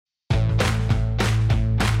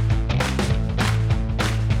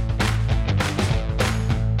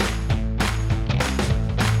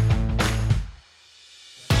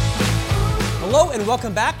and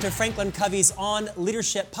welcome back to Franklin Covey's On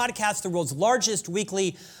Leadership podcast, the world's largest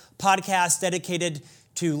weekly podcast dedicated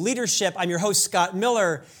to leadership. I'm your host, Scott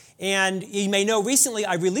Miller, and you may know recently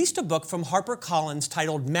I released a book from HarperCollins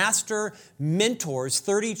titled Master Mentors,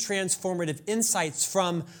 30 Transformative Insights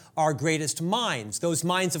from Our Greatest Minds. Those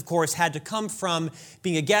minds, of course, had to come from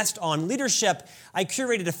being a guest on leadership. I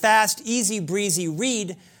curated a fast, easy, breezy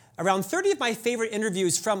read. Around 30 of my favorite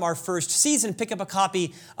interviews from our first season. Pick up a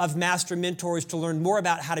copy of Master Mentors to learn more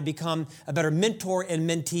about how to become a better mentor and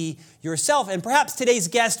mentee yourself. And perhaps today's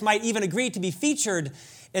guest might even agree to be featured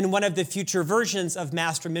in one of the future versions of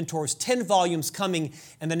Master Mentors, 10 volumes coming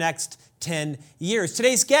in the next 10 years.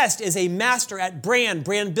 Today's guest is a master at brand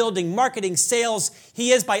building, marketing, sales.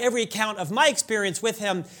 He is, by every account of my experience with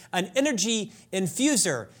him, an energy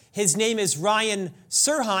infuser. His name is Ryan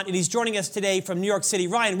Serhant, and he's joining us today from New York City.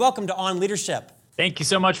 Ryan, welcome to On Leadership. Thank you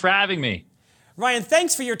so much for having me. Ryan,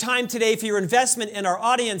 thanks for your time today, for your investment in our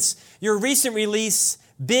audience. Your recent release,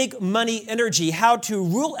 Big Money Energy, How to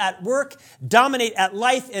Rule at Work, Dominate at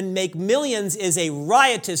Life, and Make Millions, is a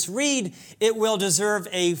riotous read. It will deserve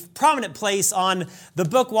a prominent place on the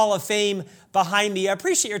Book Wall of Fame behind me. I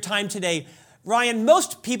appreciate your time today. Ryan,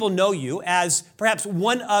 most people know you as perhaps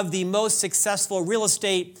one of the most successful real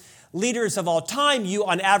estate leaders of all time. You,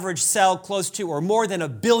 on average, sell close to or more than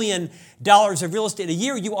 $1 billion of real estate a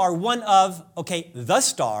year. You are one of, the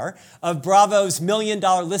star of Bravo's $1 Million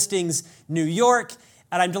Listings New York.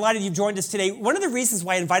 And I'm delighted you've joined us today. One of the reasons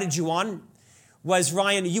why I invited you on was,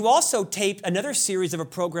 Ryan, you also taped another series of a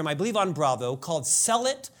program, I believe on Bravo, called Sell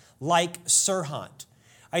It Like Serhant.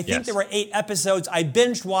 I think There were 8 episodes. I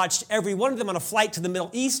binge-watched every one of them on a flight to the Middle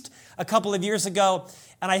East a couple of years ago,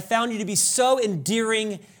 and I found you to be so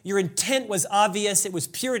endearing. Your intent was obvious. It was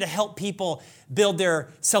pure to help people build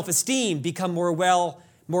their self-esteem, become more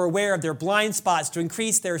aware of their blind spots, to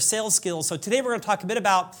increase their sales skills. So today we're going to talk a bit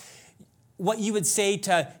about what you would say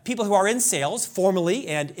to people who are in sales, formally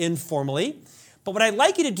and informally. But what I'd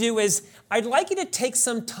like you to do is I'd like you to take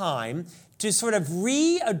some time to sort of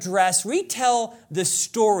retell the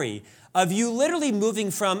story of you literally moving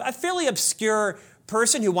from a fairly obscure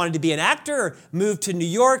person who wanted to be an actor, moved to New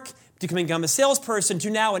York to become a salesperson, to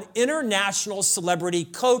now an international celebrity,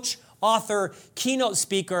 coach, author, keynote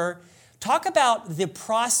speaker. Talk about the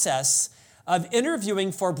process of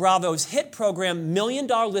interviewing for Bravo's hit program, $1 Million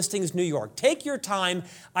Listings New York. Take your time.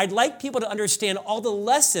 I'd like people to understand all the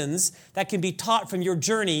lessons that can be taught from your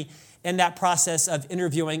journey in that process of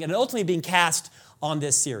interviewing and ultimately being cast on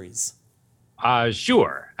this series.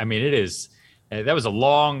 Sure. I mean, it is. That was a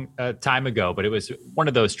long time ago, but it was one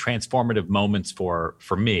of those transformative moments for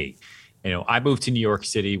me. You know, I moved to New York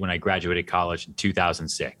City when I graduated college in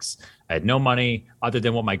 2006. I had no money other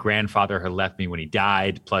than what my grandfather had left me when he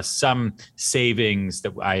died, plus some savings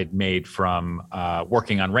that I had made from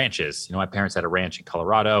working on ranches. You know, my parents had a ranch in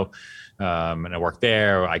Colorado, and I worked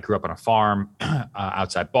there. I grew up on a farm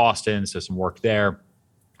outside Boston, so some work there.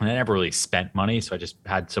 And I never really spent money, so I just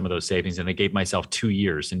had some of those savings, and I gave myself 2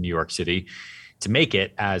 years in New York City to make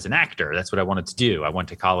it as an actor. That's what I wanted to do. I went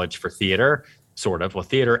to college for theater,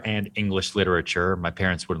 theater and English literature. My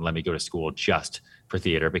parents wouldn't let me go to school just for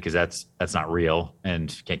theater because that's not real,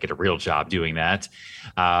 and you can't get a real job doing that.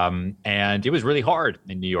 And it was really hard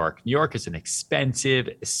in New York. New York is an expensive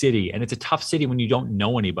city, and it's a tough city when you don't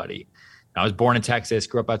know anybody. I was born in Texas,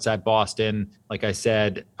 grew up outside Boston. Like I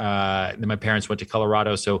said, then my parents went to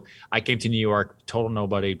Colorado. So I came to New York, total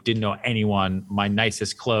nobody, didn't know anyone. My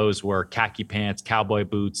nicest clothes were khaki pants, cowboy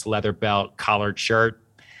boots, leather belt, collared shirt,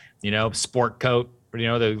 sport coat,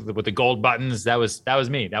 with the gold buttons. That was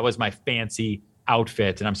me. That was my fancy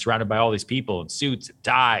outfit. And I'm surrounded by all these people in suits and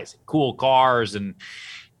ties, and cool cars, and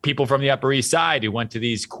people from the Upper East Side who went to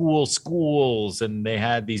these cool schools, and they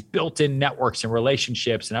had these built-in networks and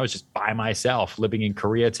relationships. And I was just by myself living in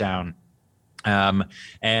Koreatown.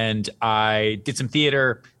 And I did some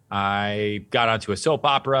theater. I got onto a soap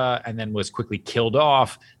opera and then was quickly killed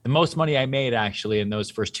off. The most money I made actually in those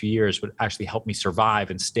first 2 years would actually help me survive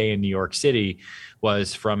and stay in New York City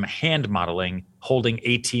was from hand modeling, holding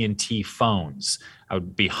AT&T phones. I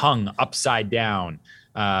would be hung upside down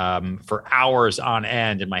for hours on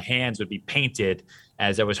end, and my hands would be painted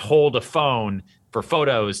as I was hold a phone for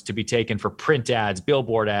photos to be taken for print ads,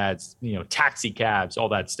 billboard ads, taxi cabs, all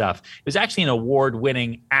that stuff. It was actually an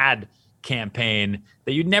award-winning ad campaign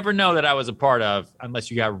that you'd never know that I was a part of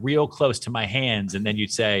unless you got real close to my hands, and then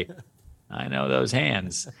you'd say, I know those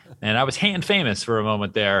hands. And I was hand famous for a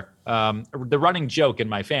moment there. The running joke in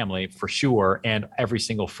my family, for sure, and every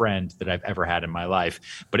single friend that I've ever had in my life.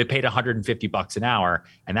 But it paid $150 an hour,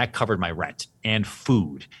 and that covered my rent and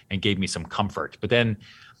food and gave me some comfort. But then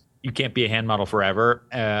you can't be a hand model forever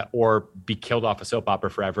or be killed off a soap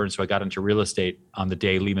opera forever. And so I got into real estate on the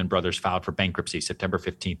day Lehman Brothers filed for bankruptcy, September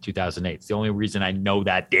 15th, 2008. It's the only reason I know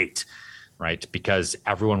that date, right? Because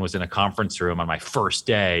everyone was in a conference room on my first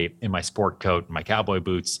day in my sport coat and my cowboy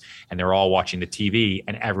boots, and they were all watching the TV,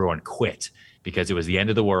 and everyone quit because it was the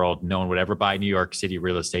end of the world. No one would ever buy New York City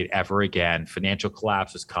real estate ever again. Financial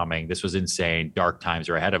collapse was coming. This was insane. Dark times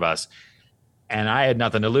are ahead of us. And I had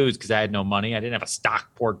nothing to lose because I had no money. I didn't have a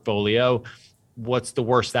stock portfolio. What's the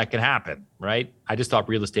worst that can happen, right? I just thought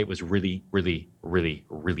real estate was really, really, really,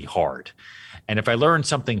 really hard. And if I learned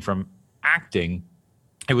something from acting,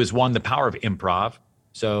 it was one, the power of improv.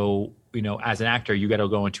 So, as an actor, you got to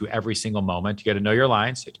go into every single moment. You got to know your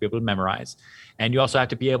lines. You have to be able to memorize. And you also have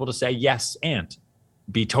to be able to say yes and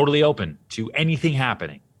be totally open to anything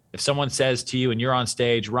happening. If someone says to you and you're on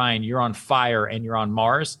stage, Ryan, you're on fire and you're on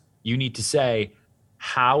Mars, you need to say,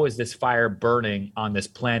 how is this fire burning on this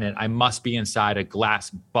planet? I must be inside a glass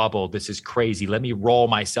bubble. This is crazy. Let me roll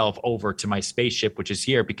myself over to my spaceship, which is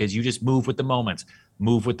here, because you just move with the moment.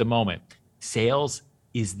 Move with the moment. Sales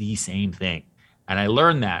is the same thing. And I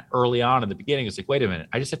learned that early on in the beginning. It's like, wait a minute,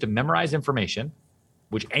 I just have to memorize information,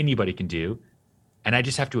 which anybody can do. And I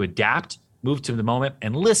just have to adapt, move to the moment,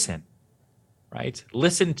 and listen, right?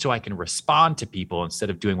 Listen so I can respond to people instead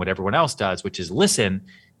of doing what everyone else does, which is listen,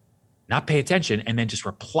 not pay attention, and then just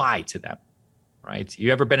reply to them, right?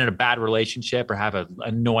 You ever been in a bad relationship or have an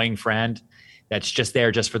annoying friend that's just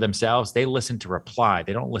there just for themselves? They listen to reply.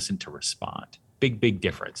 They don't listen to respond. Big, big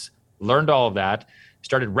difference. Learned all of that.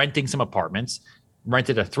 Started renting some apartments,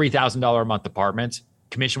 rented a $3,000 a month apartment.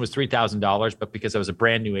 Commission was $3,000, but because I was a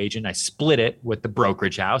brand new agent, I split it with the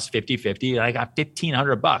brokerage house, 50-50, and I got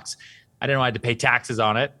 $1,500. I didn't know I had to pay taxes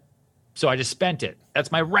on it. So I just spent it.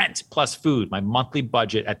 That's my rent plus food. My monthly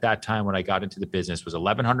budget at that time when I got into the business was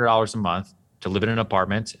 $1,100 a month to live in an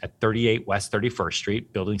apartment at 38 West 31st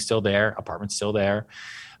Street. Building's still there, apartment's still there.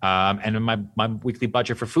 And then my weekly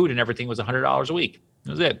budget for food and everything was $100 a week.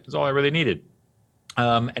 That was it. That's all I really needed.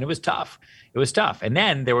 And it was tough. It was tough. And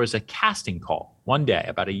then there was a casting call one day,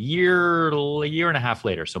 about a year and a half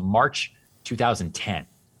later. So March 2010.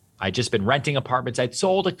 I'd just been renting apartments. I'd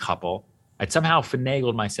sold a couple. I'd somehow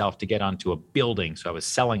finagled myself to get onto a building. So I was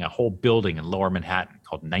selling a whole building in Lower Manhattan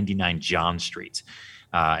called 99 John Street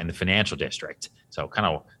in the financial district. So kind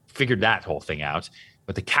of figured that whole thing out.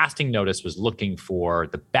 But the casting notice was looking for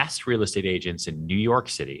the best real estate agents in New York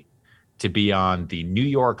City to be on the New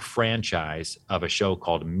York franchise of a show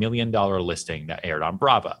called $1 Million Listing that aired on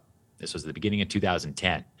Bravo. This was the beginning of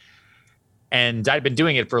 2010. And I'd been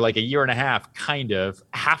doing it for like a year and a half, kind of.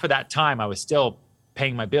 Half of that time, I was still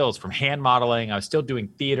paying my bills from hand modeling. I was still doing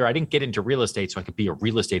theater. I didn't get into real estate so I could be a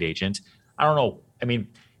real estate agent. I don't know. I mean,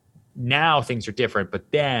 now things are different,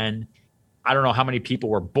 but then I don't know how many people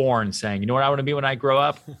were born saying, you know what I want to be when I grow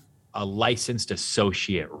up? A licensed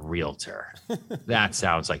associate realtor. That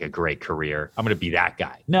sounds like a great career. I'm going to be that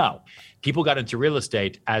guy. No, people got into real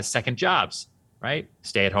estate as second jobs, right?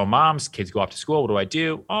 Stay-at-home moms, kids go off to school. What do I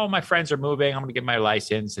do? Oh, my friends are moving. I'm going to get my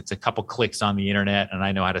license. It's a couple clicks on the internet and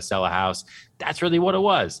I know how to sell a house. That's really what it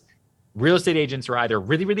was. Real estate agents are either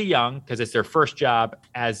really, really young because it's their first job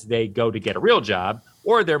as they go to get a real job,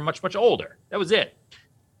 or they're much, much older. That was it.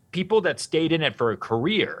 People that stayed in it for a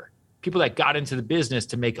career, people that got into the business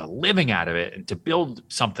to make a living out of it and to build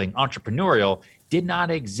something entrepreneurial did not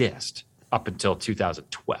exist up until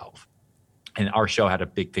 2012. And our show had a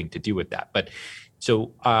big thing to do with that. But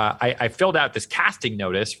so I filled out this casting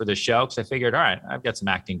notice for the show because I figured, all right, I've got some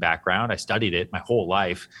acting background. I studied it my whole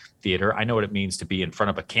life, theater. I know what it means to be in front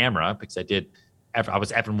of a camera because I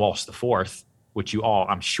was Evan Walsh IV, which you all,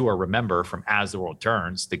 I'm sure, remember from As the World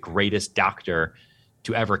Turns, the greatest doctor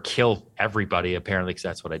to ever kill everybody, apparently, because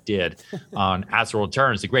that's what I did on As the World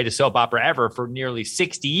Turns, the greatest soap opera ever for nearly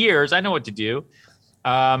 60 years. I know what to do.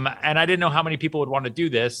 And I didn't know how many people would want to do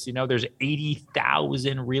this. You know, there's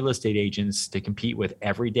 80,000 real estate agents to compete with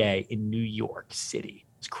every day in New York City.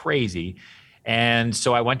 It's crazy. And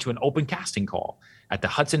so I went to an open casting call at the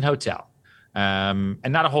Hudson Hotel. And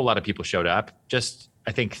not a whole lot of people showed up. Just,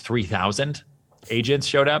 I think, 3,000 agents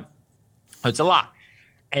showed up. It's a lot.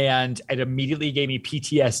 And it immediately gave me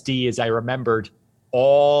PTSD as I remembered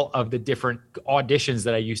all of the different auditions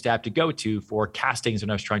that I used to have to go to for castings when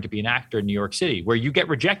I was trying to be an actor in New York City, where you get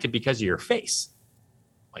rejected because of your face.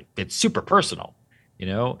 Like, it's super personal, you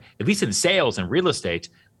know, at least in sales and real estate.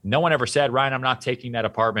 No one ever said, Ryan, I'm not taking that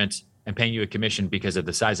apartment and paying you a commission because of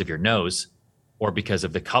the size of your nose or because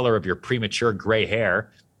of the color of your premature gray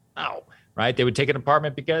hair. No. Right? They would take an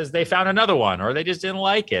apartment because they found another one, or they just didn't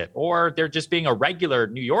like it, or they're just being a regular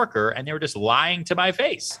New Yorker and they were just lying to my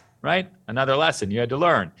face, right? Another lesson you had to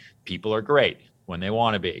learn. People are great when they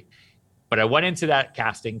want to be. But I went into that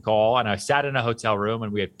casting call and I sat in a hotel room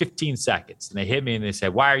and we had 15 seconds and they hit me and they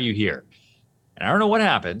said, "Why are you here?" And I don't know what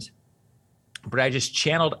happened, but I just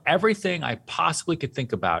channeled everything I possibly could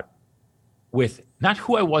think about with not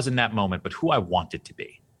who I was in that moment, but who I wanted to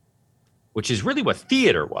be, which is really what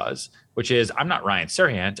theater was, which is I'm not Ryan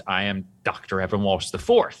Serhant. I am Dr. Evan Walsh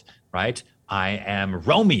IV, right? I am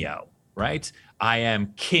Romeo, right? I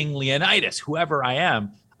am King Leonidas, whoever I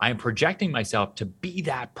am projecting myself to be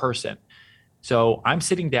that person. So I'm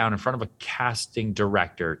sitting down in front of a casting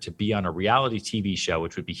director to be on a reality TV show,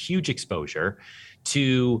 which would be huge exposure,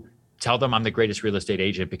 to tell them I'm the greatest real estate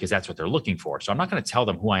agent because that's what they're looking for. So I'm not going to tell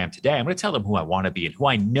them who I am today. I'm going to tell them who I want to be and who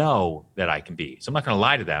I know that I can be. So I'm not going to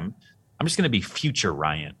lie to them. I'm just going to be future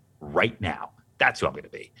Ryan right now. That's who I'm going to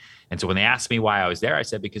be. And so when they asked me why I was there, I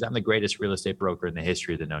said, because I'm the greatest real estate broker in the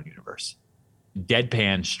history of the known universe.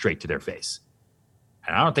 Deadpan, straight to their face.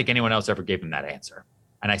 And I don't think anyone else ever gave them that answer.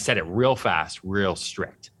 And I said it real fast, real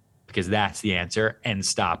strict, because that's the answer, end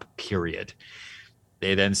stop, period.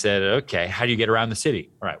 They then said, "Okay, how do you get around the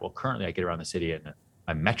city?" All right, well, currently I get around the city in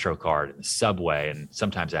a Metro card, in the subway, and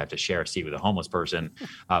sometimes I have to share a seat with a homeless person.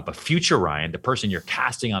 But future Ryan, the person you're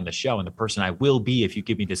casting on the show and the person I will be if you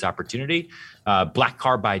give me this opportunity, black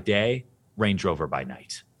car by day, Range Rover by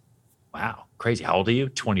night. Wow, crazy. How old are you?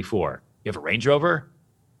 24. You have a Range Rover?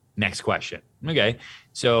 Next question. Okay,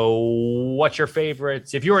 so what's your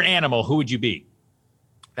favorites? If you're an animal, who would you be?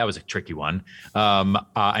 That was a tricky one.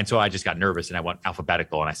 And so I just got nervous and I went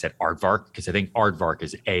alphabetical and I said aardvark because I think aardvark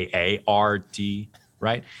is AARD,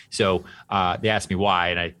 right? So they asked me why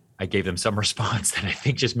and I gave them some response that I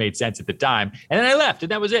think just made sense at the time. And then I left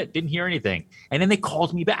and that was it. Didn't hear anything. And then they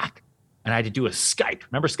called me back and I had to do a Skype.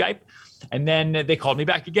 Remember Skype? And then they called me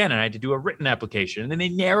back again and I had to do a written application. And then they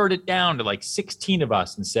narrowed it down to like 16 of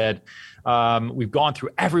us and said, we've gone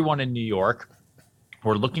through everyone in New York.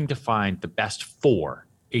 We're looking to find the best 4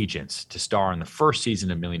 agents to star in the first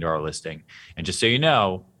season of $1 Million Listing. And just so you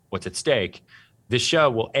know what's at stake, this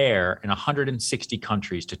show will air in 160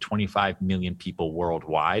 countries to 25 million people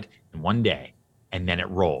worldwide in one day. And then it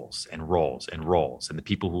rolls and rolls and rolls. And the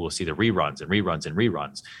people who will see the reruns and reruns and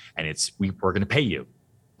reruns. And we're going to pay you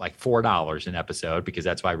like $4 an episode because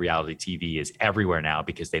that's why reality TV is everywhere now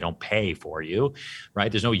because they don't pay for you,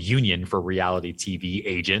 right? There's no union for reality TV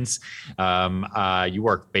agents. You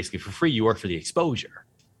work basically for free. You work for the exposure.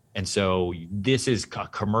 And so this is a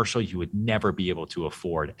commercial you would never be able to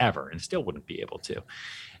afford ever and still wouldn't be able to.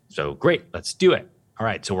 So great, let's do it. All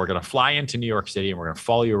right, so we're going to fly into New York City and we're going to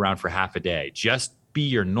follow you around for half a day. Just be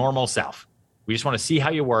your normal self. We just want to see how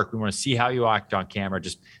you work. We want to see how you act on camera.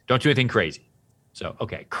 Just don't do anything crazy. So,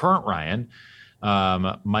 okay, current Ryan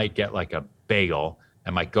might get like a bagel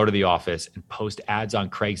and might go to the office and post ads on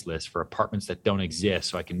Craigslist for apartments that don't exist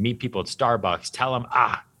so I can meet people at Starbucks, tell them,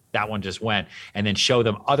 that one just went, and then show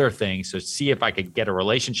them other things. So see if I could get a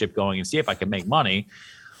relationship going and see if I can make money.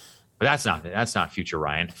 But that's not future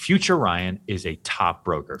Ryan. Future Ryan is a top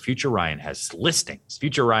broker. Future Ryan has listings.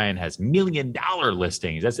 Future Ryan has $1 million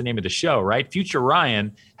listings. That's the name of the show, right? Future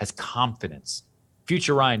Ryan has confidence.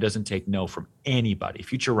 Future Ryan doesn't take no from anybody.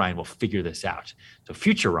 Future Ryan will figure this out. So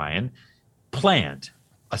Future Ryan planned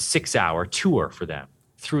a 6-hour tour for them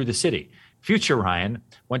through the city. Future Ryan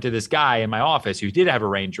went to this guy in my office who did have a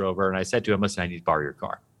Range Rover. And I said to him, "Listen, I need to borrow your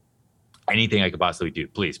car. Anything I could possibly do,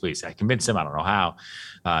 please, please." I convinced him. I don't know how.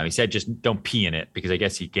 He said, "Just don't pee in it," because I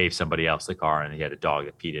guess he gave somebody else the car and he had a dog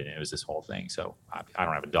that peed in it. It was this whole thing. So I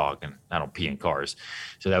don't have a dog and I don't pee in cars.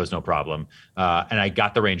 So that was no problem. And I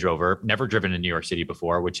got the Range Rover, never driven in New York City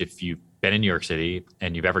before, which if you've been in New York City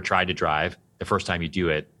and you've ever tried to drive, the first time you do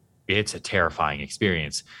it, it's a terrifying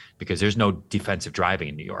experience because there's no defensive driving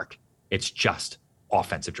in New York. It's just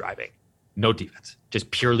offensive driving. No defense.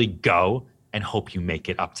 Just purely go and hope you make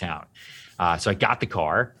it uptown. So I got the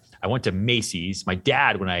car. I went to Macy's. My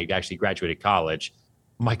dad, when I actually graduated college,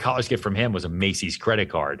 my college gift from him was a Macy's credit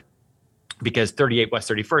card because 38 West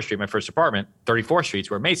 31st Street, my first apartment, 34th Street's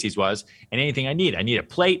where Macy's was, and anything I need a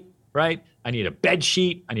plate, right? I need a bed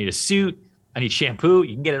sheet. I need a suit. I need shampoo.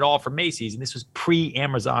 You can get it all from Macy's. And this was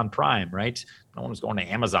pre-Amazon Prime, right? No one was going to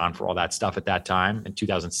Amazon for all that stuff at that time in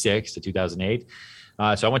 2006 to 2008.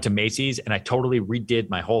 So I went to Macy's and I totally redid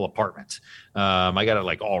my whole apartment. I got it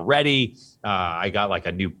like all ready. I got like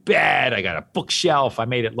a new bed. I got a bookshelf. I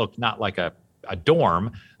made it look not like a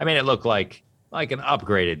dorm. I made it look like an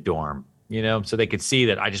upgraded dorm, so they could see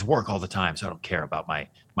that I just work all the time. So I don't care about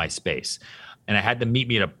my space. And I had them meet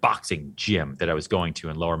me at a boxing gym that I was going to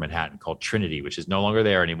in Lower Manhattan called Trinity, which is no longer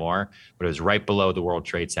there anymore, but it was right below the World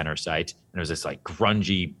Trade Center site. And it was this like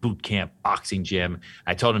grungy boot camp boxing gym.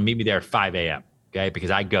 I told them meet me there at 5 a.m. Okay.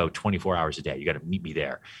 Because I go 24 hours a day. You got to meet me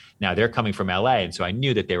there. Now they're coming from LA. And so I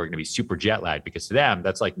knew that they were going to be super jet lagged, because to them,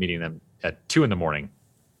 that's like meeting them at 2 a.m.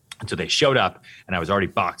 And so they showed up and I was already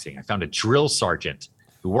boxing. I found a drill sergeant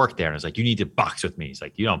who worked there and I was like, you need to box with me. He's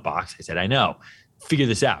like, you don't box. I said, I know. Figure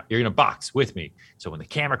this out. You're going to box with me. So when the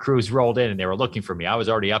camera crews rolled in and they were looking for me, I was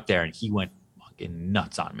already up there and he went fucking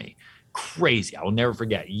nuts on me. Crazy. I will never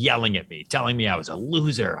forget, yelling at me, telling me I was a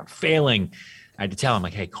loser. I'm failing. I had to tell him,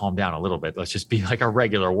 like, hey, calm down a little bit. Let's just be like a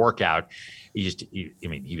regular workout.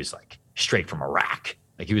 He was like straight from Iraq.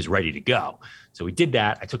 Like he was ready to go. So we did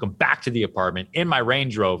that. I took him back to the apartment in my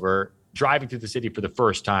Range Rover, driving through the city for the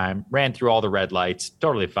first time, ran through all the red lights,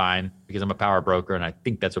 totally fine, because I'm a power broker. And I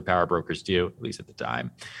think that's what power brokers do, at least at the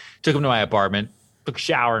time. Took him to my apartment, took a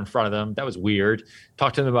shower in front of them. That was weird.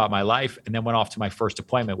 Talked to them about my life, and then went off to my first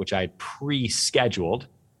appointment, which I had pre-scheduled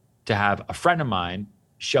to have a friend of mine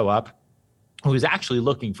show up who was actually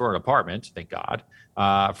looking for an apartment, thank God,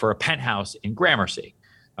 for a penthouse in Gramercy,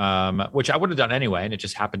 which I would have done anyway. And it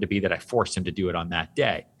just happened to be that I forced him to do it on that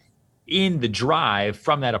day. In the drive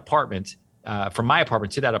from that apartment, from my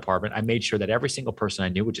apartment to that apartment, I made sure that every single person I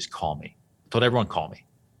knew would just call me. I told everyone, call me.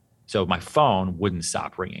 So my phone wouldn't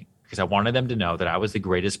stop ringing, because I wanted them to know that I was the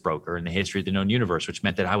greatest broker in the history of the known universe, which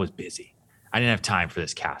meant that I was busy. I didn't have time for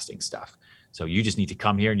this casting stuff. So you just need to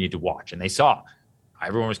come here and you need to watch. And they saw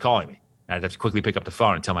everyone was calling me. And I'd have to quickly pick up the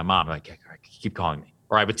phone and tell my mom, like, keep calling me.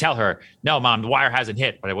 Or I would tell her, no, Mom, the wire hasn't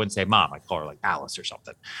hit. But I wouldn't say Mom. I'd call her like Alice or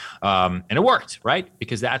something. And it worked, right?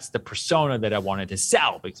 Because that's the persona that I wanted to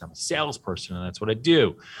sell, because I'm a salesperson and that's what I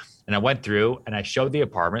do. And I went through and I showed the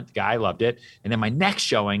apartment. The guy loved it. And then my next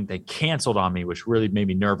showing, they canceled on me, which really made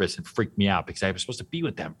me nervous and freaked me out, because I was supposed to be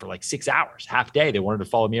with them for like 6 hours, half day. They wanted to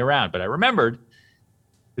follow me around. But I remembered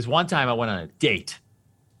this one time I went on a date.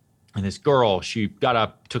 And this girl, she got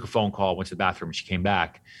up, took a phone call, went to the bathroom, and she came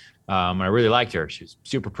back. And I really liked her. She was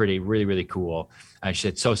super pretty, really, really cool. And she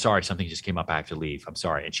said, so sorry, something just came up. I have to leave. I'm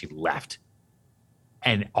sorry. And she left.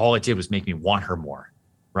 And all it did was make me want her more,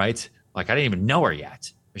 right? Like I didn't even know her yet.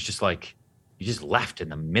 It's just like, you just left in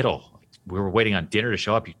the middle. Like, we were waiting on dinner to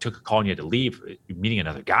show up. You took a call and you had to leave. You're meeting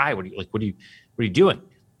another guy. What are you doing?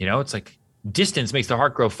 You know, it's like distance makes the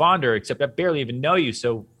heart grow fonder, except I barely even know you.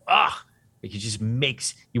 So, like it just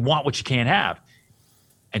makes you want what you can't have.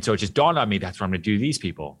 And so it just dawned on me, that's what I'm going to do to these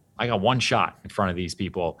people. I got one shot in front of these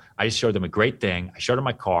people. I just showed them a great thing. I showed them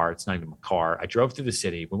my car. It's not even my car. I drove through the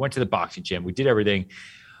city. We went to the boxing gym. We did everything.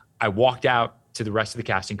 I walked out to the rest of the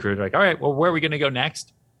casting crew. They're like, all right, well, where are we going to go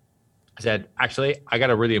next? I said, actually, I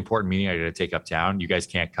got a really important meeting I got to take uptown. You guys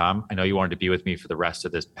can't come. I know you wanted to be with me for the rest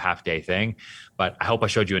of this half day thing, but I hope I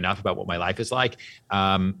showed you enough about what my life is like.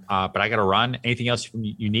 But I got to run. Anything else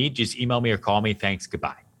you need, just email me or call me. Thanks.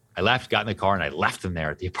 Goodbye. I left, got in the car, and I left them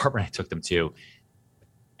there at the apartment I took them to.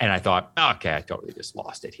 And I thought, okay, I totally just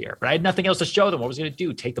lost it here. But I had nothing else to show them. What was I going to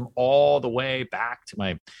do? Take them all the way back to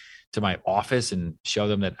my office and show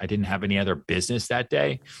them that I didn't have any other business that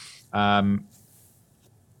day.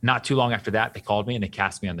 Not too long after that, they called me and they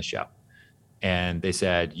cast me on the show. And they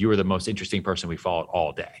said, you were the most interesting person we followed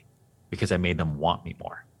all day, because I made them want me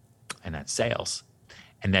more. And that's sales.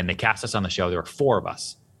 And then they cast us on the show. There were 4 of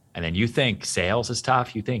us. And then you think sales is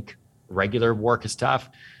tough. You think regular work is tough.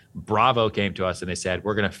 Bravo came to us and they said,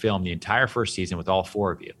 we're going to film the entire first season with all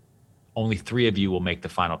 4 of you. Only 3 of you will make the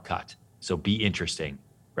final cut. So be interesting.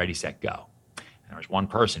 Ready, set, go. And there was one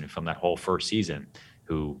person who filmed that whole first season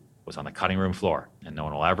who was on the cutting room floor, and no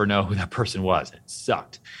one will ever know who that person was. It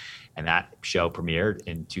sucked. And that show premiered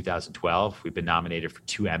in 2012. We've been nominated for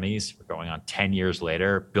 2 Emmys. We're going on 10 years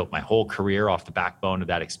later, built my whole career off the backbone of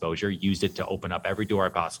that exposure, used it to open up every door I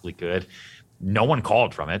possibly could. No one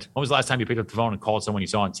called from it. When was the last time you picked up the phone and called someone you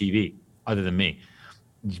saw on TV other than me?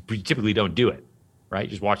 You typically don't do it, right?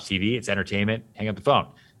 You just watch TV, it's entertainment, hang up the phone.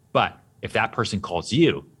 But if that person calls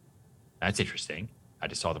you, that's interesting. I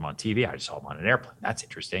just saw them on TV. I just saw them on an airplane. That's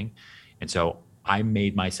interesting. And so I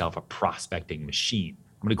made myself a prospecting machine.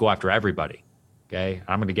 I'm going to go after everybody. Okay.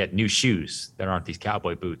 I'm going to get new shoes that aren't these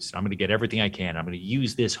cowboy boots. I'm going to get everything I can. I'm going to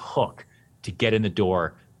use this hook to get in the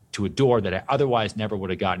door to a door that I otherwise never would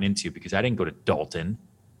have gotten into, because I didn't go to Dalton.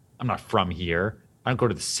 I'm not from here. I don't go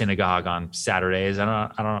to the synagogue on Saturdays.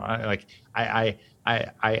 I was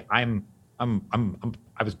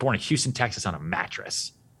born in Houston, Texas on a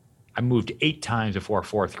mattress. I moved 8 times before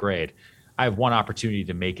 4th grade. I have one opportunity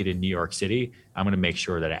to make it in New York City. I'm going to make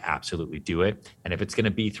sure that I absolutely do it. And if it's going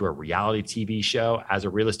to be through a reality TV show as a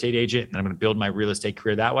real estate agent, and I'm going to build my real estate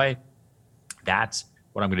career that way, that's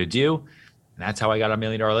what I'm going to do. And that's how I got a $1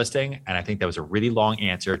 million listing. And I think that was a really long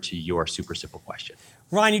answer to your super simple question.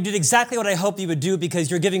 Ryan, you did exactly what I hoped you would do,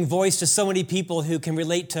 because you're giving voice to so many people who can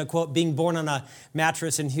relate to, quote, being born on a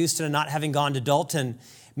mattress in Houston and not having gone to Dalton,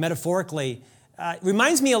 metaphorically.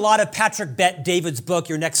 Reminds me a lot of Patrick Bet-David's book,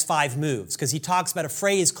 Your Next 5 Moves, because he talks about a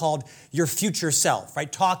phrase called your future self,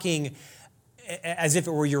 right? Talking as if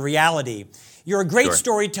it were your reality. You're a great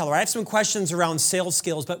storyteller. I have some questions around sales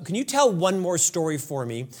skills, but can you tell one more story for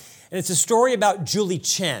me? And it's a story about Julie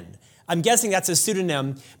Chen. I'm guessing that's a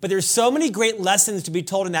pseudonym, but there's so many great lessons to be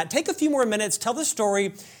told in that. Take a few more minutes, tell the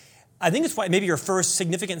story. I think it's maybe your first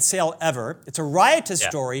significant sale ever. It's a riotous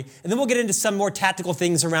story, and then we'll get into some more tactical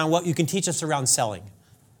things around what you can teach us around selling.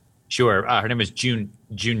 Sure. Her name is June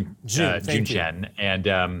Chen, and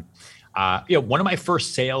one of my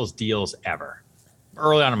first sales deals ever,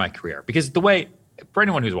 early on in my career. Because the way, for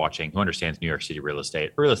anyone who's watching who understands New York City real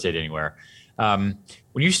estate anywhere, when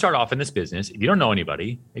you start off in this business, if you don't know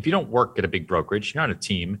anybody, if you don't work at a big brokerage, you're not a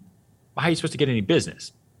team, how are you supposed to get any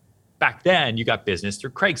business? Back then, you got business through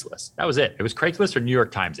Craigslist. That was it. It was Craigslist or New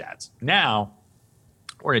York Times ads. Now,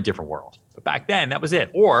 we're in a different world. But back then, that was it.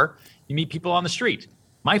 Or you meet people on the street.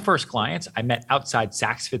 My first clients, I met outside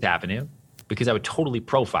Saks Fifth Avenue because I would totally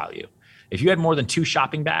profile you. If you had more than 2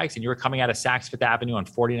 shopping bags and you were coming out of Saks Fifth Avenue on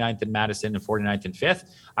 49th and Madison and 49th and 5th,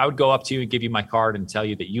 I would go up to you and give you my card and tell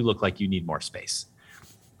you that you look like you need more space.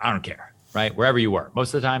 I don't care, right? Wherever you were.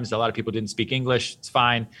 Most of the times, a lot of people didn't speak English. It's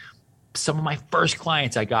fine. Some of my first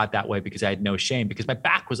clients I got that way because I had no shame, because my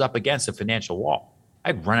back was up against a financial wall.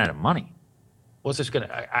 I'd run out of money.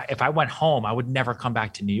 If I went home, I would never come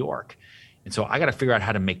back to New York. And so I got to figure out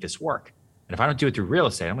how to make this work. And if I don't do it through real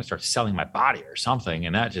estate, I'm going to start selling my body or something.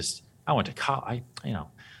 And I went to college,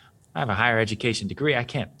 I have a higher education degree. I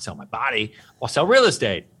can't sell my body. I'll sell real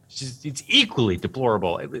estate. It's equally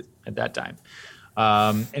deplorable at that time.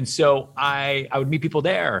 And so I would meet people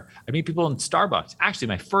there. I'd meet people in Starbucks. Actually,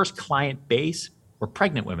 my first client base were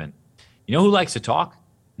pregnant women. You know who likes to talk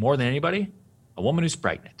more than anybody? A woman who's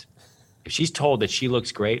pregnant. If she's told that she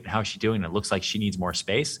looks great and how she's doing, and it looks like she needs more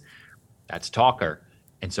space, that's a talker.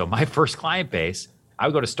 And so my first client base, I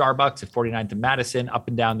would go to Starbucks at 49th and Madison, up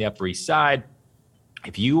and down the Upper East Side.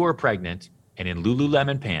 If you were pregnant and in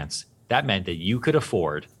Lululemon pants, that meant that you could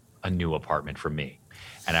afford a new apartment from me.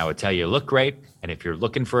 And I would tell you, look great. And if you're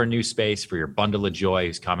looking for a new space for your bundle of joy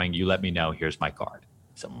who's coming, you let me know. Here's my card.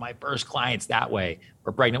 Some of my first clients that way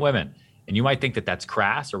were pregnant women. And you might think that that's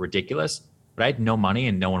crass or ridiculous, but I had no money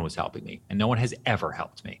and no one was helping me. And no one has ever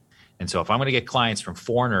helped me. And so if I'm going to get clients from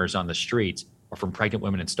foreigners on the streets or from pregnant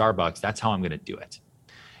women in Starbucks, that's how I'm going to do it.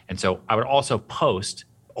 And so I would also post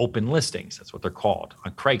open listings, that's what they're called,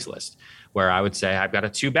 on Craigslist, where I would say, I've got a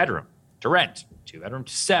 2-bedroom to rent, 2-bedroom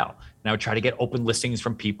to sell. And I would try to get open listings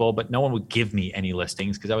from people, but no one would give me any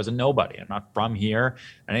listings because I was a nobody. I'm not from here.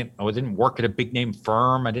 I didn't work at a big name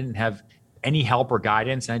firm. I didn't have any help or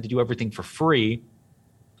guidance. And I had to do everything for free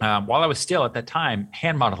while I was still at that time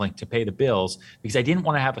hand modeling to pay the bills, because I didn't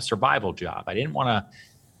want to have a survival job. I didn't want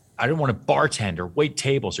to bartend or wait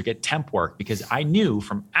tables or get temp work, because I knew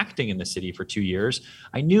from acting in the city for 2 years,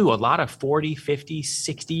 I knew a lot of 40, 50,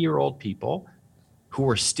 60-year-old people who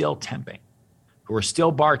were still temping, who were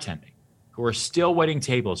still bartending, who were still waiting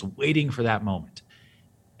tables, waiting for that moment.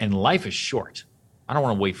 And life is short. I don't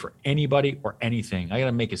want to wait for anybody or anything. I got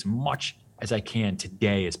to make as much as I can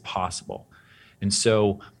today as possible. And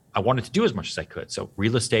so I wanted to do as much as I could. So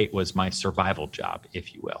real estate was my survival job,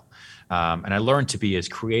 if you will. And I learned to be as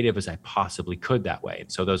creative as I possibly could that way.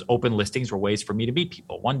 And so those open listings were ways for me to meet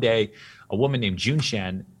people. One day, a woman named June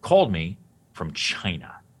Chen called me from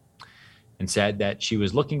China and said that she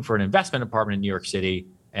was looking for an investment apartment in New York City.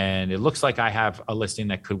 And it looks like I have a listing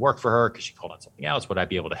that could work for her because she called on something else. Would I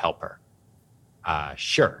be able to help her?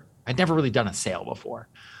 Sure. I'd never really done a sale before.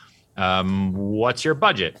 What's your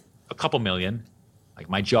budget? A couple million. Like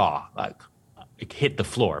my jaw, it hit the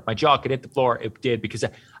floor. My jaw could hit the floor. It did, because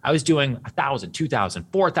I was doing $1,000, $2,000,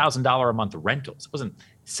 $4,000 a month rentals. I wasn't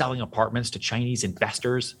selling apartments to Chinese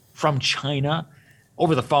investors from China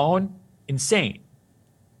over the phone. Insane.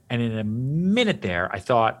 And in a minute there, I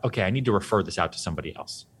thought, okay, I need to refer this out to somebody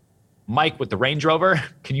else. Mike with the Range Rover,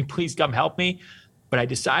 can you please come help me? But I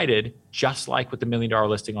decided, just like with the $1 Million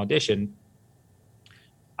Listing Audition,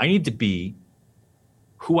 I need to be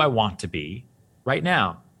who I want to be right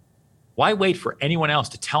now. Why wait for anyone else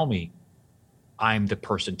to tell me I'm the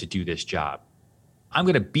person to do this job? I'm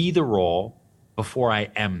going to be the role before I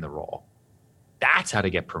am the role. That's how to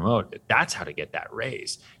get promoted. That's how to get that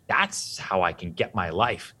raise. That's how I can get my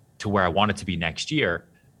life to where I want it to be next year.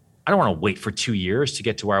 I don't want to wait for 2 years to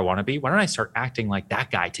get to where I want to be. Why don't I start acting like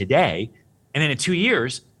that guy today? And then in 2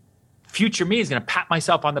 years, future me is going to pat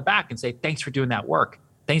myself on the back and say, thanks for doing that work.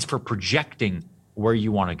 Thanks for projecting where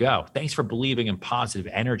you want to go. Thanks for believing in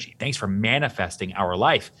positive energy. Thanks for manifesting our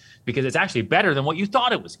life, because it's actually better than what you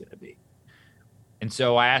thought it was going to be. And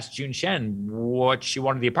so I asked Jun Shen what she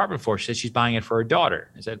wanted the apartment for. She said she's buying it for her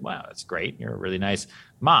daughter. I said, wow, that's great. You're a really nice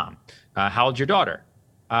mom. How old's your daughter?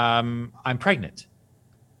 I'm pregnant.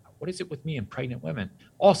 What is it with me and pregnant women?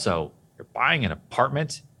 Also, you're buying an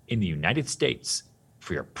apartment in the United States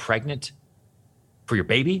for your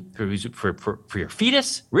baby, for your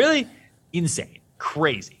fetus? Really? Insane,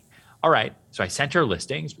 crazy. All right. So I sent her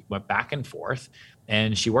listings. We went back and forth.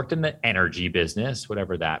 And she worked in the energy business,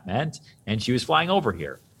 whatever that meant. And she was flying over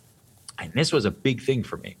here. And this was a big thing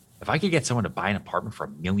for me. If I could get someone to buy an apartment for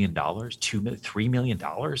 $1 million, $2 million, $3 million,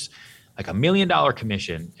 like $1 million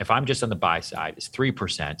commission, if I'm just on the buy side, is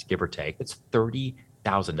 3%, give or take. That's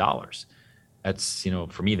 $30,000. That's,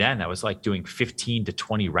 for me then, that was like doing 15 to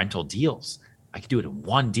 20 rental deals. I could do it in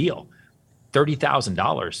one deal.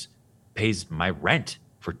 $30,000 pays my rent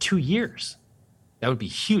for 2 years. That would be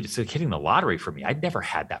huge. It's like hitting the lottery for me. I'd never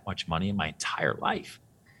had that much money in my entire life.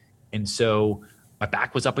 And so my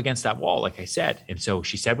back was up against that wall, like I said. And so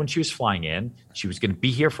she said when she was flying in, she was going to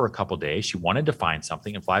be here for a couple of days. She wanted to find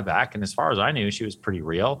something and fly back. And as far as I knew, she was pretty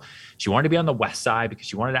real. She wanted to be on the west side because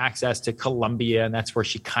she wanted access to Columbia, and that's where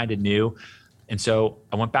she kind of knew. And so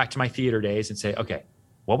I went back to my theater days and say, okay,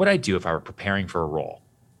 what would I do if I were preparing for a role?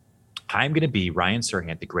 I'm going to be Ryan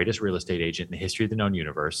Serhant, the greatest real estate agent in the history of the known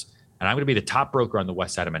universe. And I'm going to be the top broker on the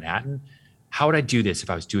west side of Manhattan. How would I do this if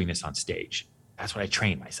I was doing this on stage? That's what I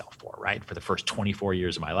trained myself for, right? For the first 24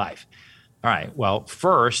 years of my life. All right. Well,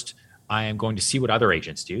 first, I am going to see what other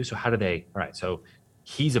agents do. So all right. So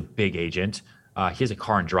he's a big agent. He has a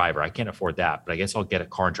car and driver. I can't afford that, but I guess I'll get a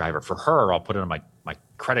car and driver for her. I'll put it on my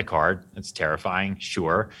credit card. That's terrifying.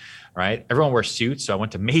 Sure. All right. Everyone wears suits. So I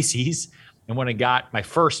went to Macy's, and when I got my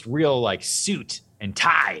first real suit and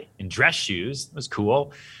tie and dress shoes, it was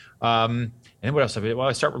cool. And then what else? Well,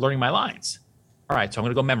 I start learning my lines. All right. So I'm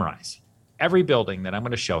going to go memorize every building that I'm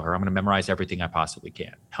going to show her. I'm going to memorize everything I possibly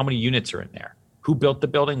can. How many units are in there? Who built the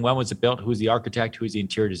building? When was it built? Who's the architect? Who's the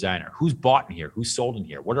interior designer? Who's bought in here? Who's sold in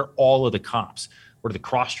here? What are all of the comps? What are the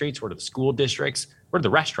cross streets? What are the school districts? What are the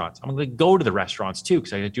restaurants? I'm going to go to the restaurants too,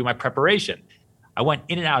 because I got to do my preparation. I went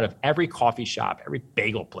in and out of every coffee shop, every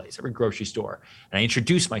bagel place, every grocery store, and I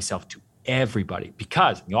introduced myself to everybody,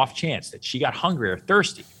 because the off chance that she got hungry or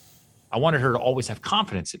thirsty, I wanted her to always have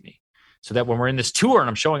confidence in me, so that when we're in this tour and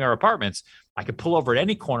I'm showing our apartments, I could pull over at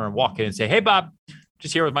any corner and walk in and say, hey, Bob,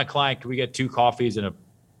 just here with my client. Can we get 2 coffees and a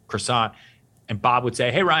croissant? And Bob would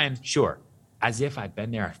say, hey, Ryan, sure. As if I've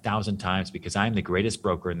been there 1,000 times, because I'm the greatest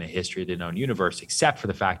broker in the history of the known universe, except for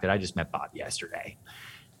the fact that I just met Bob yesterday.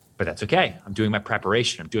 But that's okay. I'm doing my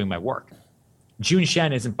preparation. I'm doing my work. Jun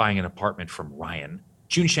Shen isn't buying an apartment from Ryan.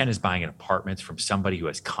 Jun Shen is buying an apartment from somebody who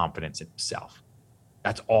has confidence in himself.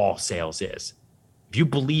 That's all sales is. If you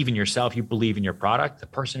believe in yourself, you believe in your product, the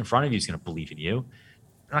person in front of you is going to believe in you.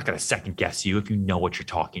 They're not going to second guess you if you know what you're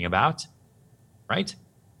talking about, right?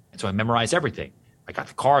 And so I memorized everything. I got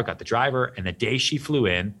the car, I got the driver, and the day she flew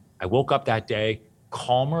in, I woke up that day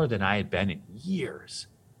calmer than I had been in years.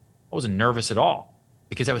 I wasn't nervous at all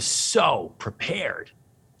because I was so prepared.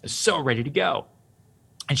 I was so ready to go.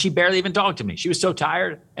 And she barely even talked to me. She was so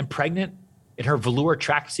tired and pregnant in her velour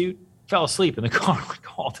tracksuit, fell asleep in the car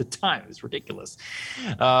all the time. It was ridiculous.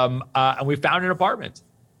 And we found an apartment,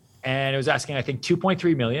 and it was asking, I think,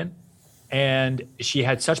 $2.3 million. And she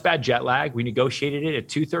had such bad jet lag. We negotiated it at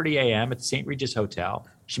 2:30 a.m. at the St. Regis Hotel.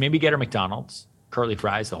 She made me get her McDonald's, curly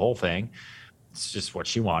fries, the whole thing. It's just what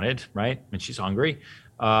she wanted, right? And she's hungry.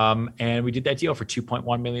 And we did that deal for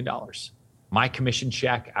 $2.1 million. My commission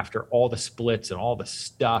check after all the splits and all the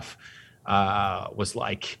stuff was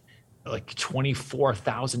like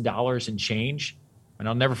 $24,000 and change. And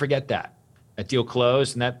I'll never forget that. That deal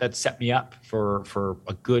closed, and that set me up for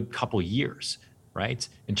a good couple years, right?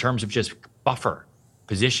 In terms of just buffer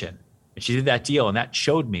position. And she did that deal, and that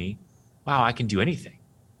showed me, wow, I can do anything.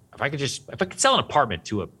 If I could sell an apartment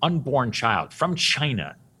to an unborn child from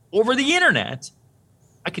China over the internet,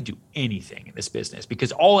 I could do anything in this business,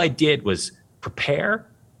 because all I did was prepare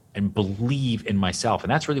and believe in myself.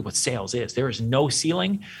 And that's really what sales is. There is no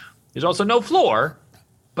ceiling. There's also no floor,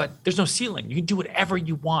 but there's no ceiling. You can do whatever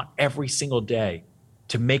you want every single day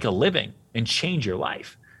to make a living and change your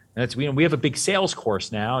life. And that's, we have a big sales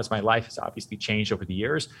course now, as my life has obviously changed over the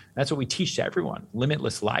years. That's what we teach to everyone: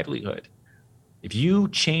 limitless livelihood. If you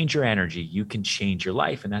change your energy, you can change your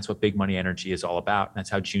life. And that's what Big Money Energy is all about. And that's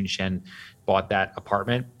how Jun Shen bought that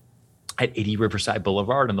apartment at 80 Riverside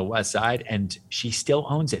Boulevard on the west side. And she still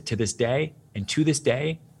owns it to this day. And to this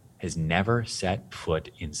day, has never set foot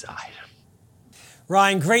inside.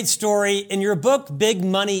 Ryan, great story. In your book, Big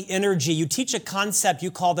Money Energy, you teach a concept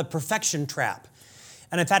you call the perfection trap.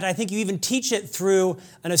 And in fact, I think you even teach it through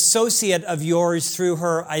an associate of yours through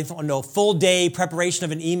her, I don't know, full day preparation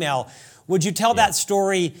of an email. Would you tell that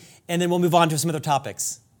story, and then we'll move on to some other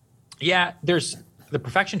topics? Yeah, the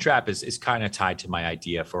perfection trap is kind of tied to my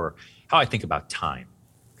idea for how I think about time,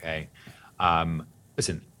 okay?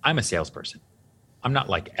 Listen, I'm a salesperson. I'm not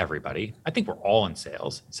like everybody. I think we're all in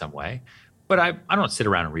sales in some way, but I don't sit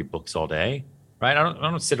around and read books all day, right? I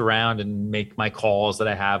don't sit around and make my calls that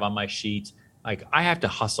I have on my sheet. Like, I have to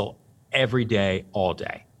hustle every day, all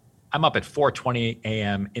day. I'm up at 4:20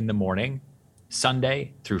 a.m. in the morning,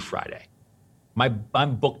 Sunday through Friday.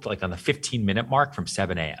 I'm booked like on the 15-minute mark from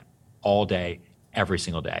 7 a.m. all day, every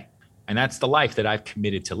single day. And that's the life that I've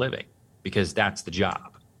committed to living, because that's the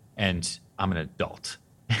job. And I'm an adult.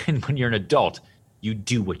 And when you're an adult, you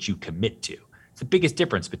do what you commit to. It's the biggest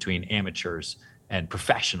difference between amateurs and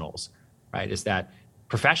professionals, right? Is that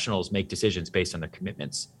professionals make decisions based on their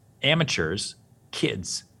commitments. Amateurs,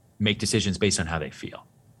 kids, make decisions based on how they feel.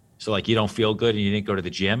 So like, you don't feel good and you didn't go to the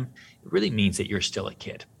gym, it really means that you're still a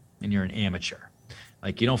kid and you're an amateur.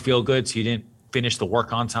 Like, you don't feel good, so you didn't finish the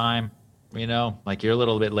work on time, like you're a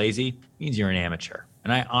little bit lazy, it means you're an amateur.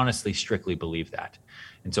 And I honestly, strictly believe that.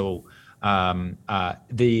 And so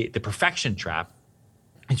the perfection trap,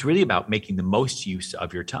 it's really about making the most use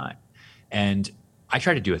of your time. And I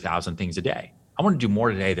try to do 1,000 things a day. I want to do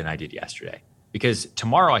more today than I did yesterday, because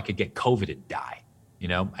tomorrow I could get COVID and die,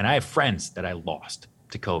 and I have friends that I lost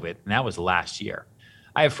to COVID, and that was last year.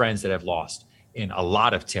 I have friends that I've lost in a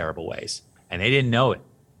lot of terrible ways, and they didn't know it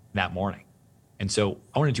that morning. And so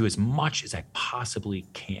I want to do as much as I possibly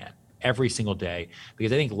can every single day,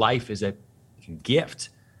 because I think life is a gift.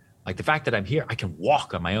 Like, the fact that I'm here, I can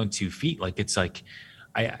walk on my own 2 feet. Like, it's like,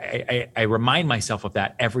 I remind myself of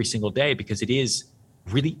that every single day, because it is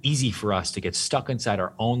really easy for us to get stuck inside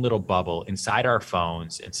our own little bubble, inside our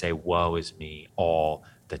phones, and say, woe is me all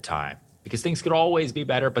the time, because things could always be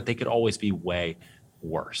better, but they could always be way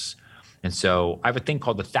worse. And so I have a thing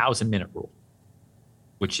called the 1,000-minute rule,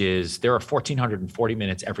 which is there are 1,440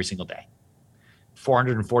 minutes every single day.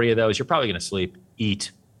 440 of those, you're probably going to sleep,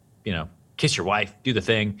 eat, kiss your wife, do the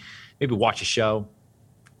thing, maybe watch a show.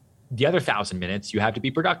 The other 1,000 minutes, you have to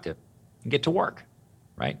be productive and get to work,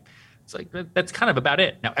 right? It's like, that's kind of about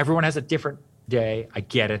it. Now, everyone has a different day. I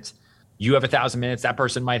get it. You have 1,000 minutes. That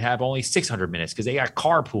person might have only 600 minutes because they got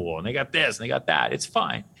carpool and they got this and they got that. It's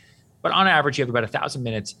fine. But on average, you have about 1,000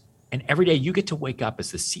 minutes. And every day you get to wake up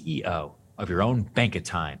as the CEO of your own bank of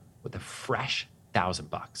time with a fresh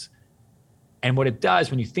 $1,000. And what it does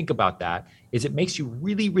when you think about that is it makes you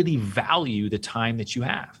really, really value the time that you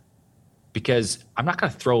have. Because I'm not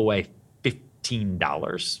going to throw away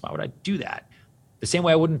 $15. Why would I do that? The same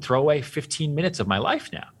way I wouldn't throw away 15 minutes of my life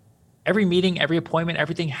now. Every meeting, every appointment,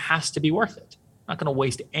 everything has to be worth it. I'm not going to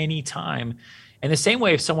waste any time. And the same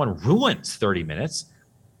way, if someone ruins 30 minutes,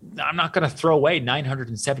 I'm not going to throw away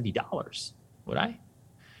 $970, would I?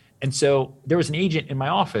 And so there was an agent in my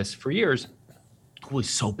office for years who was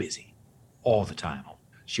so busy all the time.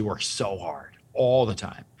 She worked so hard all the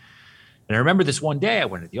time. And I remember this one day I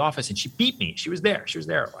went to the office and she beat me. She was there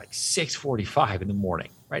at like 6:45 in the morning,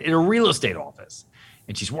 right? In a real estate office.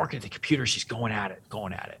 And she's working at the computer. She's going at it.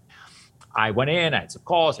 I went in, I had some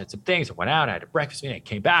calls, I had some things. I went out, I had a breakfast meeting. I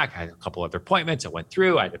came back, I had a couple other appointments. I went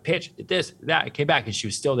through, I had a pitch, did this, did that. I came back and she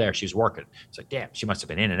was still there. She was working. It's like, damn, she must have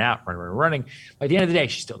been in and out, running. By the end of the day,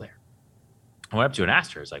 she's still there. I went up to her and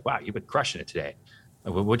asked her, I was like, wow, you've been crushing it today.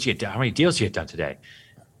 What'd you get done? How many deals you get done today?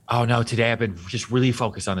 Oh no, today I've been just really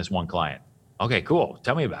focused on this one client. Okay, cool.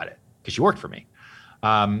 Tell me about it. Because you worked for me.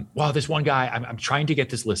 Well, this one guy, I'm trying to get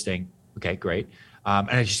this listing. Okay, great.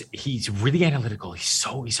 And he's really analytical. He's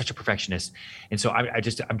such a perfectionist. And so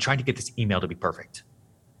I'm trying to get this email to be perfect.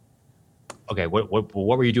 Okay, what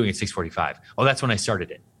were you doing at 6:45? Oh, that's when I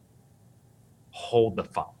started it. Hold the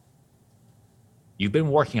phone. You've been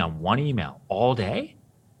working on one email all day?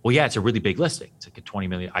 Well, yeah, it's a really big listing. It's like a 20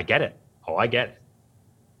 million. I get it. Oh, I get it.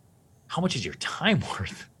 How much is your time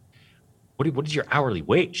worth? What is your hourly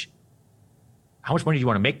wage? How much money do you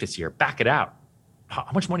want to make this year? Back it out.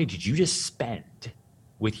 How much money did you just spend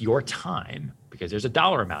with your time, because there's a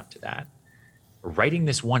dollar amount to that, writing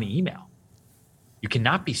this one email? You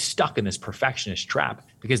cannot be stuck in this perfectionist trap,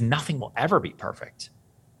 because nothing will ever be perfect.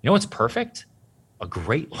 You know what's perfect? A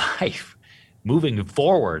great life, moving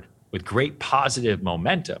forward with great positive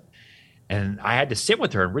momentum. And I had to sit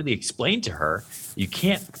with her and really explain to her, you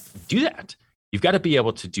can't do that. You've got to be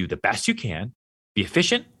able to do the best you can, be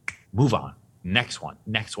efficient, move on. Next one.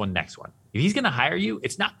 If he's going to hire you,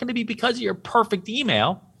 it's not going to be because of your perfect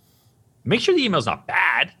email. Make sure the email's not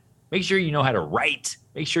bad. Make sure you know how to write.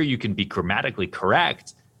 Make sure you can be grammatically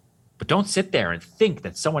correct. But don't sit there and think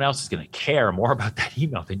that someone else is going to care more about that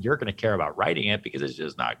email than you're going to care about writing it, because it's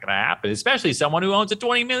just not going to happen, especially someone who owns a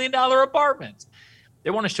 $20 million apartment. They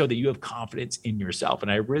want to show that you have confidence in yourself.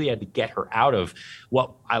 And I really had to get her out of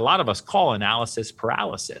what a lot of us call analysis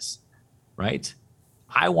paralysis, right?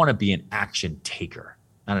 I want to be an action taker,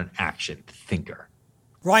 not an action thinker.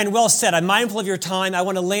 Ryan, well said. I'm mindful of your time. I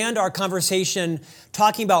want to land our conversation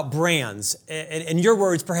talking about brands. In your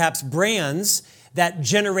words, perhaps brands that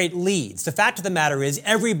generate leads. The fact of the matter is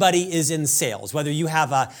everybody is in sales. Whether you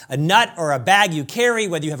have a nut or a bag you carry,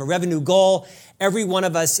 whether you have a revenue goal, every one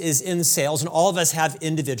of us is in sales, and all of us have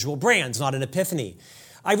individual brands, not an epiphany.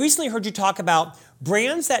 I recently heard you talk about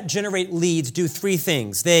brands that generate leads do three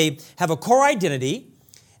things. They have a core identity,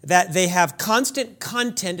 that they have constant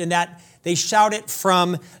content, and that they shout it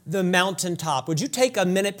from the mountaintop. Would you take a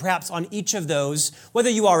minute perhaps on each of those,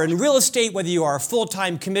 whether you are in real estate, whether you are a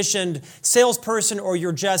full-time commissioned salesperson, or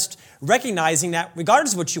you're just recognizing that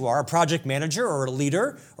regardless of what you are, a project manager or a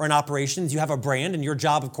leader or in operations, you have a brand, and your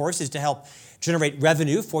job, of course, is to help generate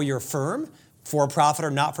revenue for your firm, for profit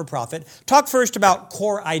or not for profit. Talk first about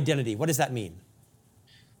core identity. What does that mean?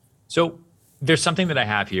 So there's something that I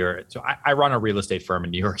have here. So I run a real estate firm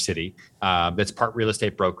in New York City that's part real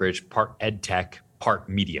estate brokerage, part ed tech, part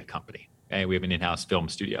media company. Okay? We have an in-house film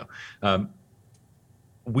studio.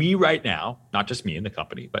 We right now, not just me and the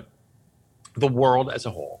company, but the world as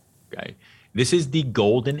a whole, okay? This is the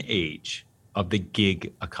golden age of the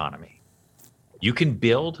gig economy. You can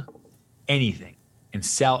build anything and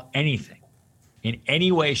sell anything in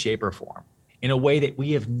any way, shape, or form in a way that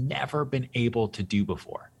we have never been able to do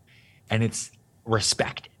before. And it's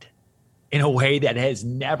respected in a way that has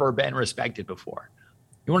never been respected before.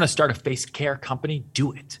 You want to start a face care company?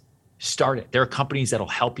 Do it. Start it. There are companies that'll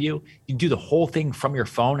help you. You can do the whole thing from your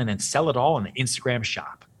phone and then sell it all in the Instagram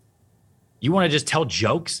shop. You want to just tell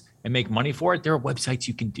jokes and make money for it? There are websites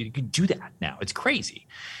you can do. You can do that now. It's crazy.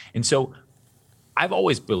 And so I've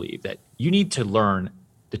always believed that you need to learn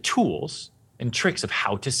the tools and tricks of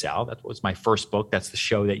how to sell. That was my first book. That's the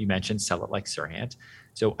show that you mentioned, Sell It Like Sirhan.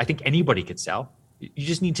 So I think anybody could sell. You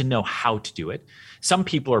just need to know how to do it. Some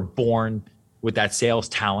people are born with that sales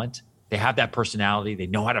talent. They have that personality. They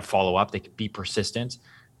know how to follow up. They can be persistent.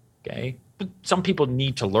 Okay. But some people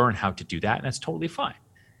need to learn how to do that, and that's totally fine.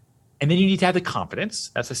 And then you need to have the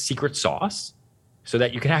confidence. That's a secret sauce, so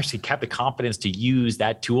that you can actually have the confidence to use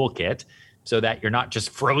that toolkit, so that you're not just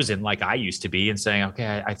frozen like I used to be and saying,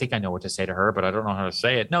 okay, I think I know what to say to her, but I don't know how to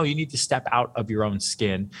say it. No, you need to step out of your own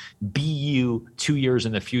skin. Be you 2 years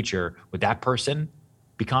in the future. Would that person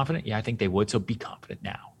be confident? Yeah, I think they would. So be confident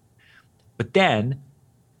now. But then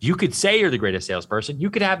you could say you're the greatest salesperson. You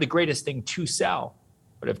could have the greatest thing to sell.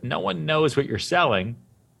 But if no one knows what you're selling,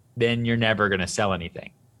 then you're never going to sell anything.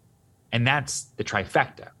 And that's the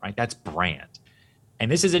trifecta, right? That's brand. And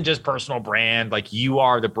this isn't just personal brand, like you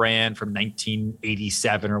are the brand from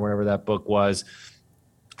 1987 or whatever that book was.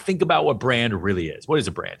 Think about what brand really is. What is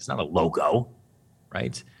a brand? It's not a logo,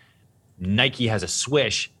 right? Nike has a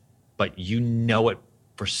swish, but you know it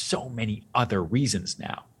for so many other reasons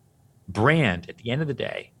now. Brand, at the end of the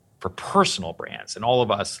day, for personal brands, and all of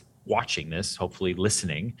us watching this, hopefully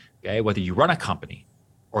listening, okay, whether you run a company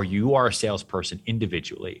or you are a salesperson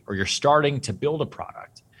individually, or you're starting to build a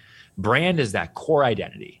product, brand is that core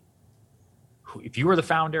identity. If you are the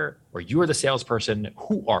founder or you are the salesperson,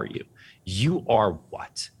 who are you? You are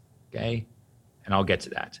what? Okay. And I'll get to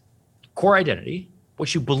that. Core identity,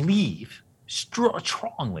 what you believe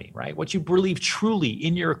strongly, right? What you believe truly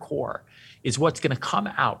in your core is what's going to come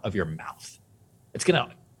out of your mouth. It's going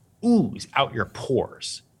to ooze out your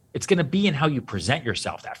pores. It's going to be in how you present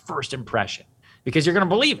yourself, that first impression, because you're going to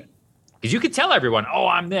believe it. Because you could tell everyone, oh,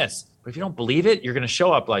 I'm this. But if you don't believe it, you're going to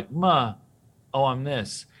show up like, oh, I'm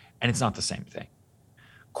this. And it's not the same thing.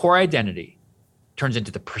 Core identity turns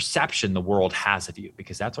into the perception the world has of you,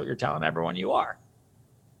 because that's what you're telling everyone you are.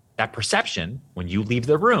 That perception, when you leave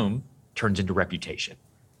the room, turns into reputation,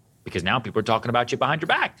 because now people are talking about you behind your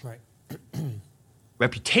back. Right.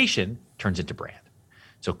 Reputation turns into brand.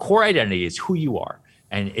 So core identity is who you are,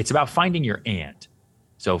 and it's about finding your and.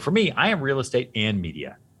 So for me, I am real estate and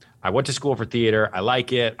media. I went to school for theater. I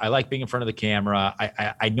like it. I like being in front of the camera.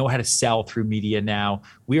 I know how to sell through media now.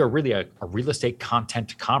 We are really a real estate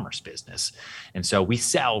content commerce business. And so we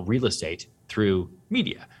sell real estate through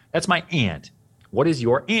media. That's my and. What is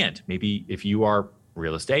your and? Maybe if you are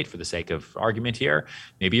real estate, for the sake of argument here,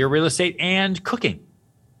 maybe you're real estate and cooking.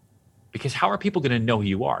 Because how are people going to know who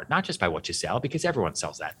you are? Not just by what you sell, because everyone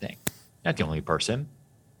sells that thing. Not the only person.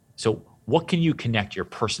 So what can you connect your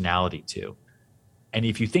personality to? And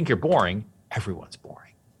if you think you're boring, everyone's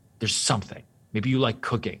boring. There's something. Maybe you like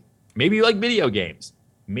cooking. Maybe you like video games.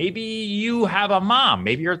 Maybe you have a mom.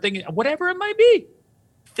 Maybe you're thinking, whatever it might be.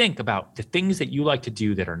 Think about the things that you like to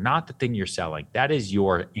do that are not the thing you're selling. That is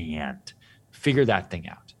your and. Figure that thing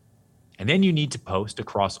out. And then you need to post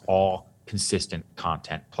across all consistent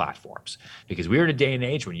content platforms, because we're in a day and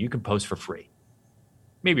age when you can post for free.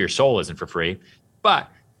 Maybe your soul isn't for free, but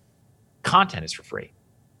content is for free.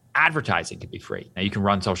 Advertising can be free. Now you can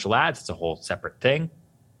run social ads. It's a whole separate thing.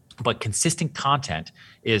 But consistent content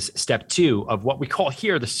is step 2 of what we call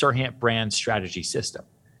here the Serhant brand strategy system.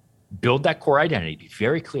 Build that core identity. Be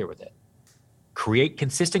very clear with it. Create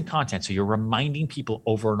consistent content so you're reminding people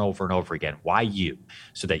over and over and over again why you,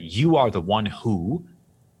 so that you are the one who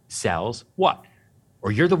sells what,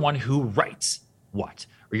 or you're the one who writes what,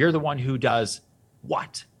 or you're the one who does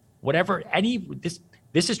what, whatever.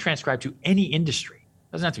 This is transcribed to any industry.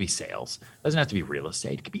 It doesn't have to be sales. It doesn't have to be real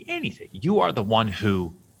estate. It could be anything. You are the one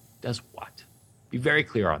who does what. Be very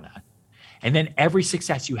clear on that. And then every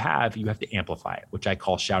success you have to amplify it, which I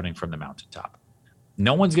call shouting from the mountaintop.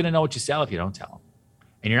 No one's going to know what you sell if you don't tell them.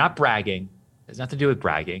 And you're not bragging. It has nothing to do with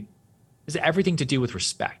bragging. It has everything to do with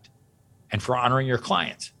respect and for honoring your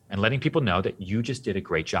client and letting people know that you just did a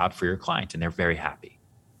great job for your client and they're very happy.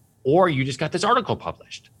 Or you just got this article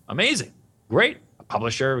published. Amazing. Great. A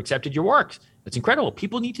publisher accepted your work. That's incredible.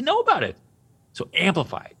 People need to know about it. So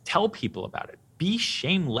amplify it. Tell people about it. Be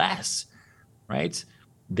shameless, right?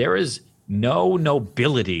 There is no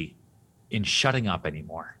nobility in shutting up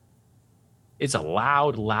anymore. It's a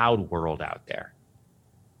loud, loud world out there.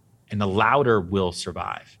 And the louder will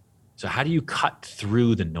survive. So how do you cut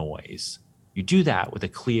through the noise? You do that with a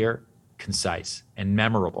clear, concise, and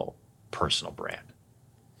memorable personal brand.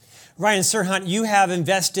 Ryan Serhant, you have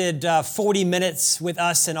invested 40 minutes with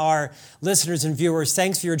us and our listeners and viewers.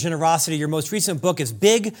 Thanks for your generosity. Your most recent book is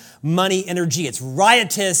Big Money Energy. It's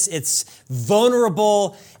riotous, it's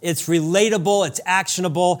vulnerable, it's relatable, it's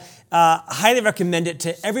actionable. Highly recommend it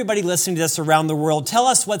to everybody listening to this around the world. Tell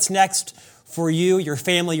us what's next for you, your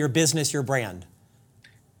family, your business, your brand.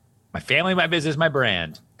 My family, my business, my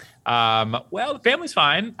brand. Well, the family's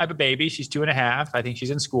fine. I have a baby. She's 2.5. I think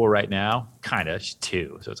she's in school right now. Kinda. She's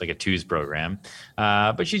 2. So it's like a twos program.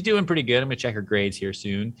 But she's doing pretty good. I'm going to check her grades here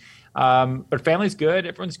soon. But family's good.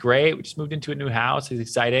 Everyone's great. We just moved into a new house. It's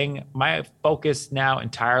exciting. My focus now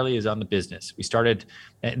entirely is on the business. We started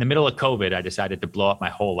in the middle of COVID. I decided to blow up my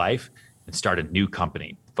whole life and start a new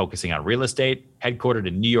company focusing on real estate, headquartered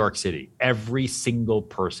in New York City. Every single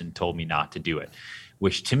person told me not to do it,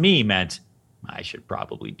 which to me meant I should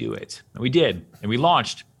probably do it. And we did. And we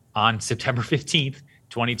launched on September 15th,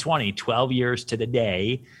 2020, 12 years to the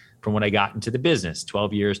day from when I got into the business,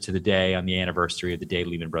 12 years to the day on the anniversary of the day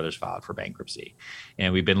Lehman Brothers filed for bankruptcy.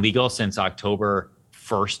 And we've been legal since October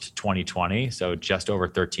 1st, 2020. So just over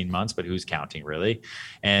 13 months, but who's counting really?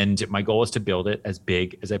 And my goal is to build it as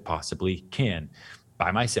big as I possibly can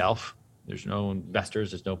by myself. There's no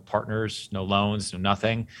investors, there's no partners, no loans, no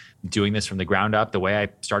nothing. I'm doing this from the ground up the way I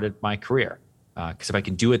started my career. Because if I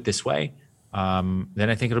can do it this way, then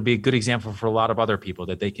I think it'll be a good example for a lot of other people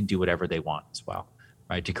that they can do whatever they want as well,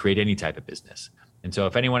 right? To create any type of business. And so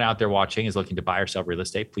if anyone out there watching is looking to buy or sell real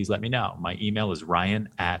estate, please let me know. My email is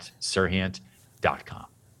ryan@serhant.com.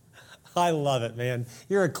 I love it, man.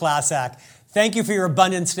 You're a class act. Thank you for your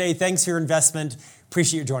abundance today. Thanks for your investment.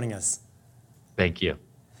 Appreciate you joining us. Thank you.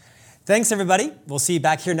 Thanks, everybody. We'll see you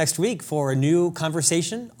back here next week for a new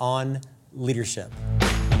conversation on leadership.